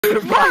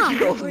Right, you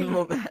got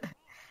love it.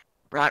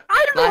 Right,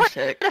 I don't know nice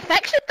what pick. to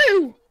fix it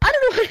though. I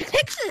don't know how to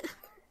fix it.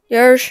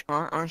 Yours.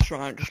 Alright, I'm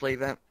trying, just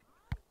leave it.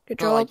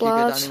 Good I job, like you good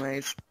lads.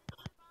 anyways.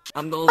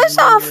 I'm the What's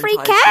that, a only free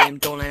entire kick? game,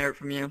 don't hear it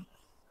from you.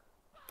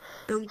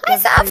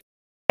 What's that, a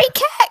free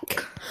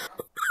kick?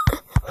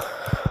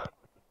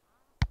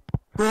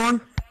 Go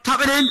on, tap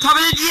it in,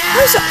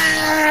 Who's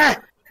yeah!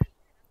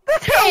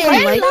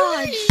 Hey, mate.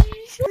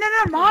 lads.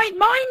 No,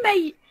 mine,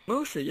 mate.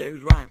 Most of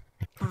you's right.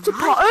 It's a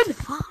button.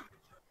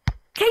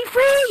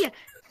 K3!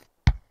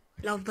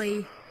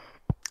 Lovely.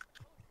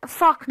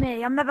 Fuck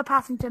me, I'm never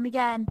passing to him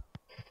again.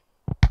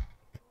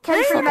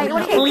 K3, Fucking mate,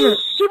 hell.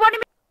 he wanted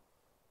me.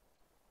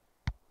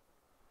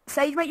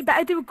 Sage, mate, you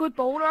better do a good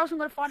ball or else I'm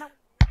gonna find out.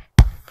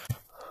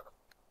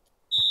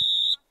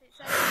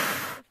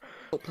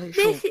 Oh, play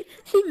short.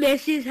 He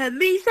messes him.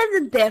 He sends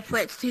him death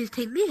threats to his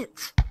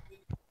teammates.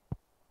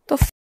 The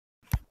f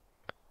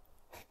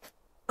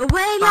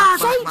Away,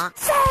 Back, lads! back, back.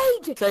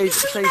 Sage!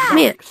 Sage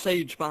Mate. back,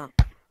 Sage back.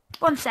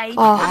 Go on, Sage.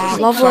 Oh, That's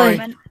a lovely.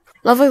 compliment.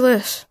 Lovely,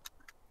 Lewis.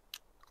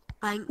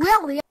 Thanks.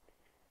 Well, the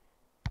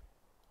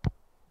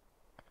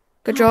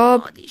Good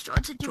job. God, these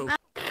shots are too bad.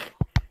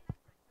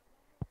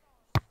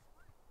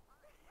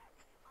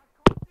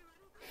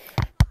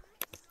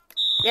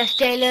 Yes,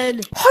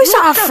 Jalen. How's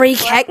that a free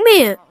kick,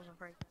 mate?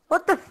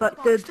 What the fuck,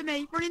 Box dude? to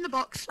me, run in the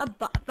box. A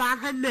bad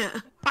hand, mate.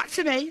 Back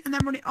to me, and then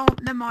run it. Oh,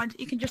 never mind.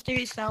 You can just do it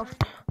yourself.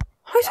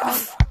 How's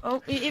that?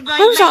 Oh,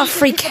 How's that a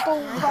free kick?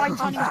 Right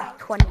on his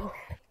 20.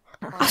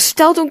 I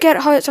still don't get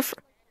how it's a.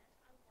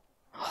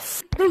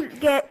 Don't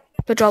get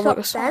Good job, sucked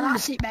Lucas. in.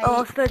 That's it, mate.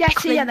 Or start Get here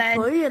clean then.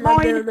 through and Mine.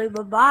 I'm gonna lose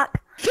my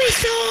back.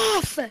 Face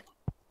off!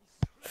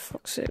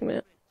 Fuck's sake,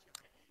 mate.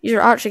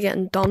 You're actually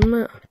getting done,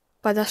 mate.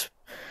 By this.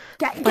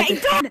 Get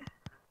it done!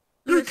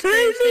 You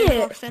too,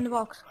 mate. Stay in the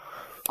box.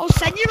 I'll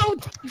send your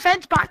old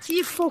defence back to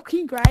your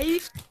fucking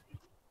grave.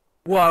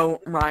 Whoa,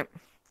 right.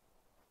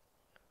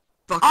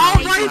 Fuck Oh,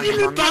 me, why Sage, did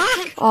you man.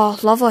 get Oh,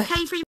 lovely.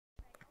 K3.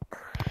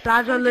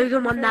 Lads are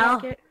losing one now.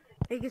 Like it.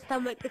 They can still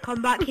make the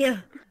comeback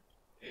here.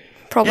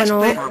 Probably Yes,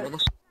 not.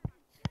 please.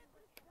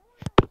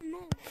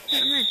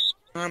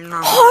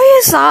 No. How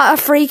is that a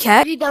free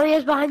kick? You know he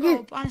is behind Oh,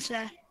 you. honestly.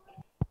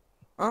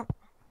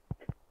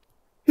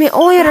 Mate,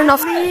 only had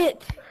enough. Mate.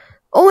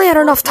 Only had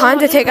enough time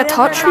to take a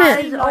touch,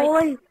 mate.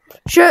 Ollie.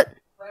 Shoot.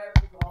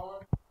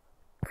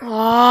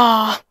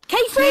 Ah.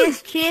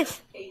 K3!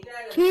 Chase.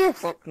 Chase.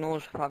 Fuck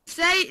knows.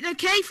 Stay, no,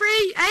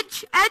 K3,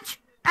 edge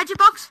of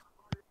box.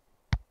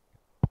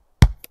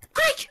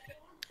 Quick!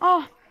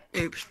 Oh,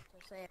 Oops.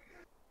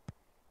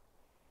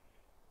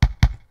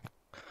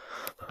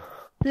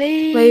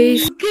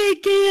 Please.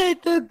 Kick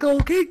the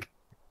goal kick.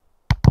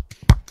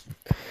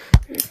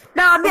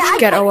 Nah, mate, I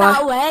Get take away.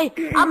 that away.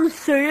 I'm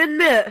suing,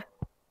 mate.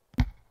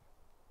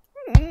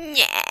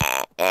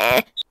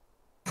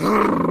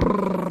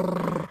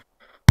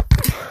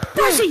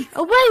 Pussy!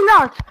 Away,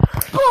 lads.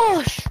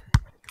 Push.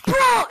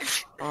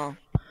 Push. Oh.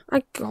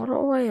 I got it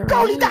away Go,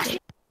 already. dash!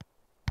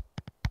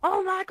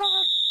 Oh my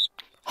god!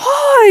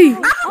 Hi!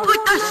 I'm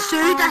going to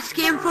sue this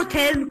game for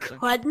 10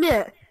 quid,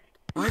 mate.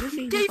 Why does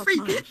he have a K3,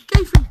 punch?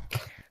 K3.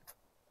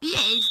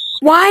 Yes.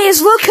 Why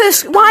is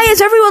Lucas? Why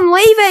is everyone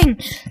leaving?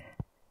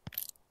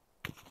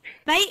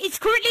 Mate, it's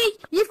currently,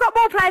 you've got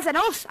more players than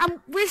us, and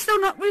we're still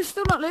not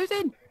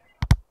losing.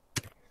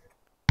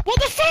 What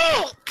the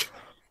fuck?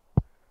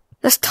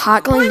 This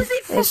tackling Why is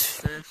it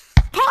is.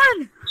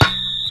 Pattern!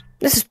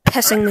 This is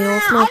pissing me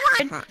off, man.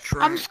 That's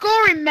right. I'm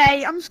scoring,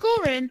 mate, I'm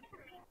scoring.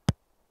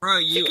 Bro,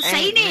 you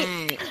Saying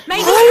ain't it. me.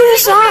 Mate, How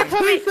is that?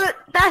 Who's got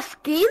this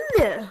game,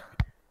 mate?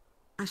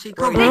 I see,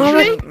 Come bro, on. you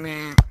ain't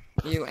me.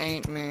 You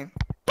ain't me.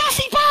 Pass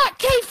it back,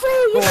 K3,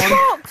 you Go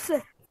on. box!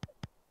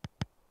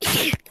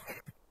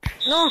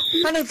 No,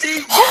 penalty.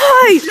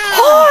 Hi!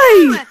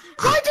 Hi!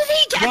 Why does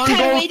he get One a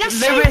penalty? goal, That's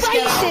so Lewis,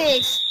 get out.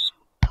 racist!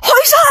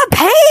 How's that a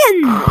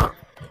pain?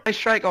 I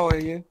strike all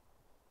of you.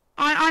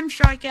 I'm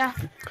striker.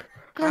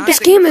 This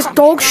game is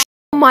dog shit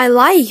on my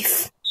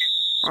life.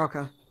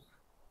 Okay.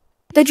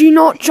 Did you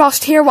not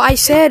just hear what I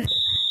said?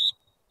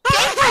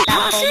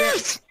 That's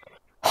it!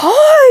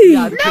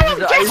 Hi! because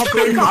No, I just have for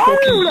been in the the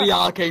fucking goal.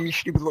 VR game, you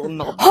stupid little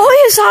knob. How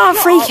is that a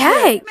free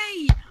kick?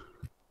 Mate.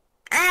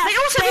 Mate,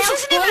 also, this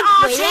isn't even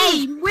our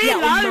team. We're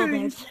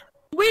loans.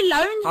 We're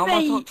loans, How am I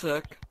mate.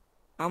 toxic?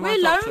 How am I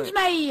We're loans, toxic?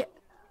 mate.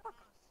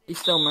 He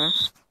still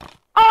missed.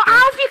 Oh,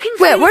 how have you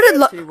Wait, conceded?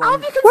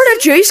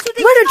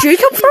 where did you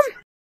come from?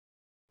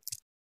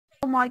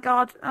 Oh my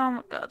god. Oh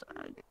my god.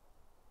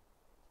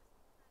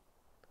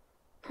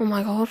 Oh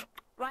my god.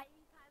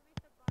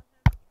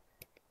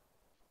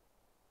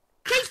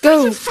 He's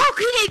Go. a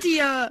fucking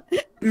idiot.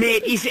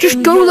 Mate, he's Just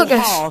in go, your Lucas.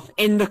 half,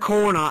 in the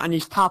corner, and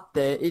he's tapped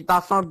it.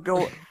 That's not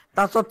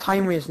that's not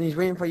time wasting. He's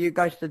waiting for you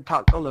guys to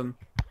tackle him.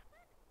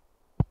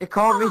 It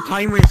can't be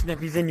time wasting if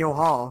he's in your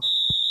half.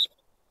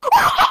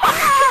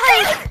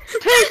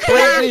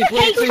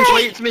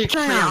 Wait me.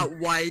 Out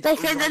wide. They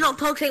said they're not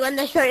toxic when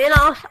they're shooting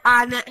us,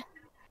 and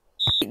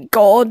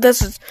God,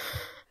 this is.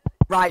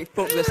 Right,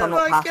 fuck this. I'm Oh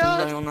not my passing God.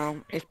 to anyone now.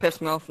 It's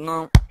pissed me off.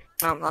 No,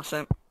 that's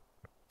it.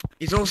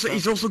 He's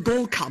also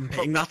goal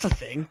camping. That's a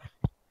thing.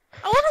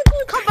 I wasn't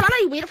going to come, but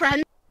I waited for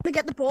him to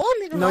get the ball.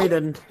 And No, you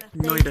didn't.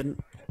 No, you didn't.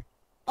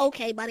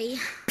 Okay, buddy.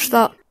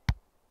 Stop.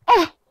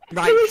 Oh,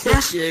 Right,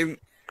 yes, you.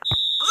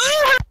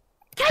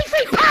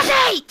 K3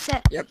 pass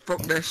it! Yep,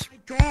 fuck this. Oh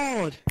my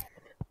God.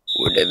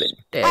 Whatever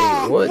day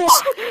was.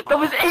 That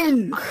was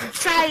in.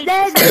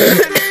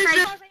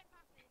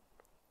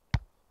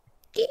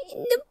 Get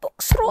in the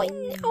box right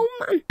now,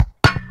 man.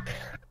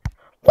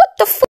 What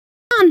the f,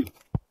 man?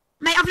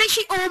 Mate, I've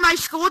literally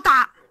almost scored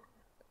that.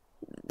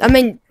 I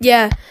mean,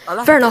 yeah,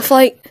 fair enough.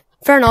 Like,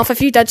 fair enough.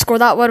 If you did score,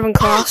 that would have been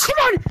class. Come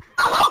on!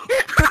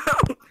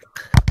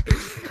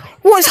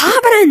 What is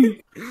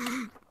happening?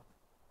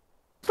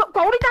 Stop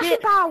goalie dashing,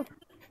 pal.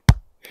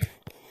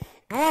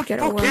 Oh, Get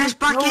fuck away. yes,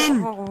 back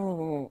in.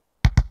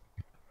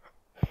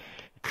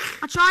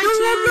 I tried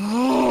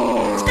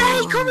to.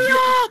 Stay, come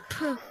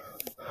up.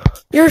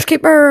 Yours,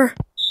 keeper.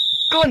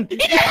 Go on.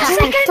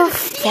 What the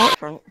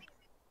fuck?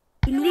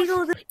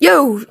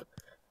 Yo.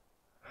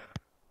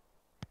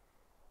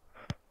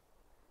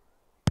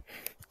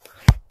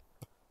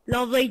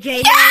 Lovely,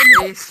 Jaden.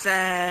 It's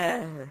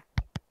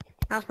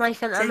That's my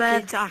centre Tiki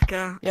mid.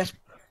 Taka. Yes.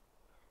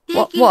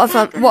 What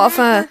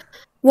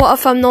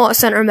if I'm not a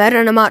centre mid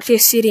and I'm actually a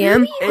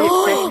CDM?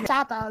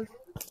 That does.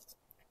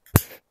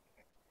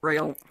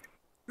 Real.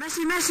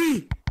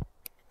 Messi.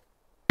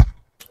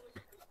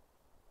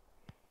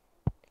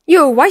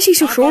 Yo, why is he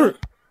so short?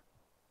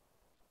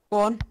 Go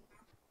on.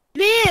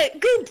 Mate,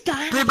 good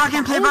damn. Play back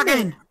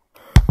in.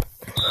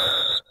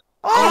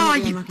 Oh,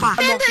 you back.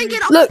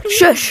 Look,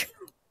 shush.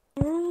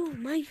 Oh,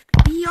 my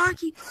VR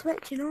keeps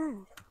switching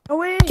off.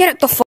 Away. Get it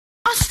the fuck.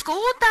 I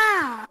scored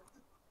that.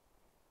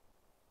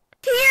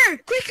 Here,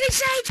 quickly,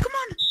 Sage, come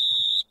on.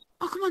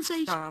 Oh, come on,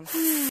 Sage.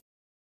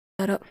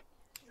 Shut up.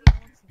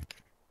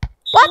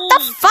 What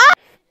the fuck?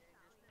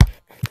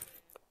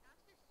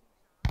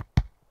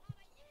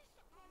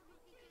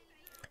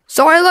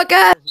 Sorry, look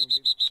at.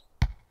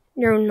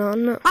 You're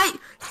none. Hey,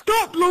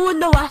 stop blowing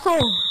the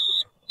whistle.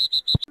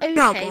 Okay,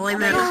 No, boy,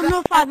 man. buddy.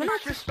 No, 5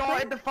 minutes. Just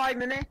started the 5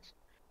 minutes.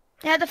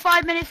 Yeah, the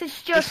 5 minutes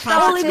is just All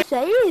started. I'm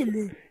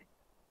saying.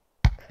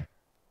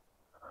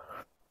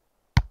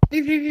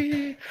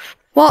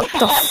 What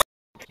the f?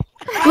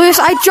 Lewis,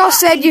 I just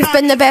said you've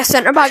been the best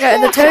centre back out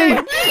of the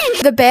two.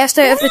 The best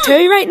out of the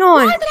two right now.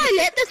 Why did I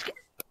let this?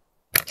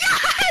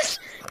 Yes!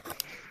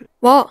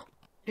 What?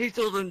 He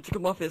told him to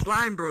come off his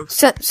line, bro.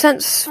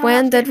 Since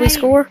when did we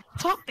score?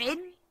 Top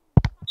bin.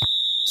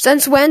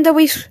 Since when did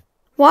we?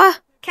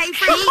 What? K3.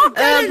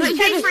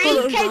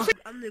 K3.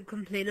 I'm not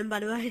complaining, by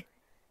the way.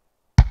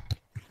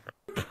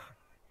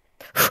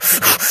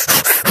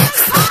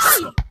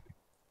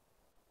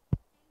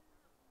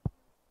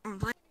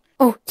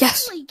 Oh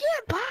yes.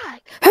 Get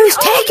back. Who's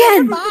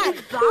taken?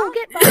 Get back. Cool,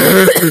 get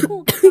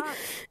back.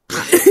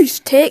 Who's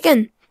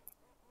taken?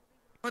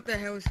 What the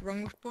hell is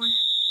wrong with boy?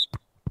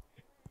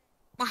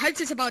 My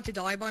headset's about to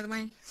die, by the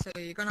way, so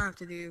you're gonna have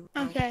to do.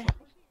 Okay.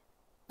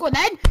 Go on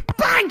then.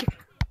 Bang.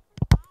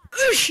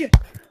 Oosh.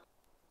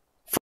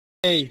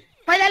 Hey.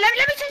 Wait, let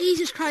me take.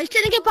 Jesus Christ,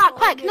 can I get back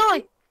quick?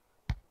 No.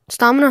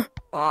 Stamina.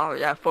 Oh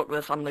yeah, fuck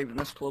this. I'm leaving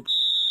this club.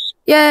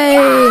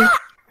 Yay!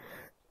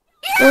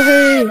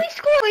 Woohoo! We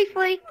scored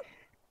briefly.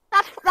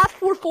 That's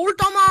 4-4,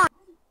 dumbass.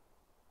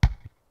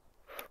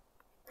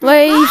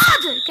 Leave.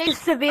 He's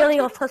severely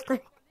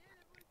autistic.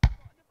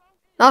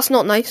 That's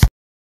not nice.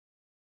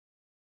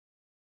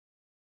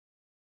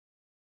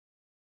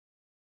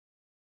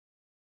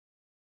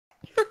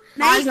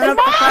 Nice You're up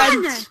to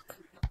friends.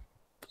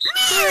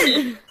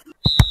 Yeah,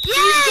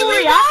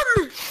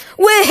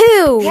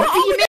 Woohoo! What are you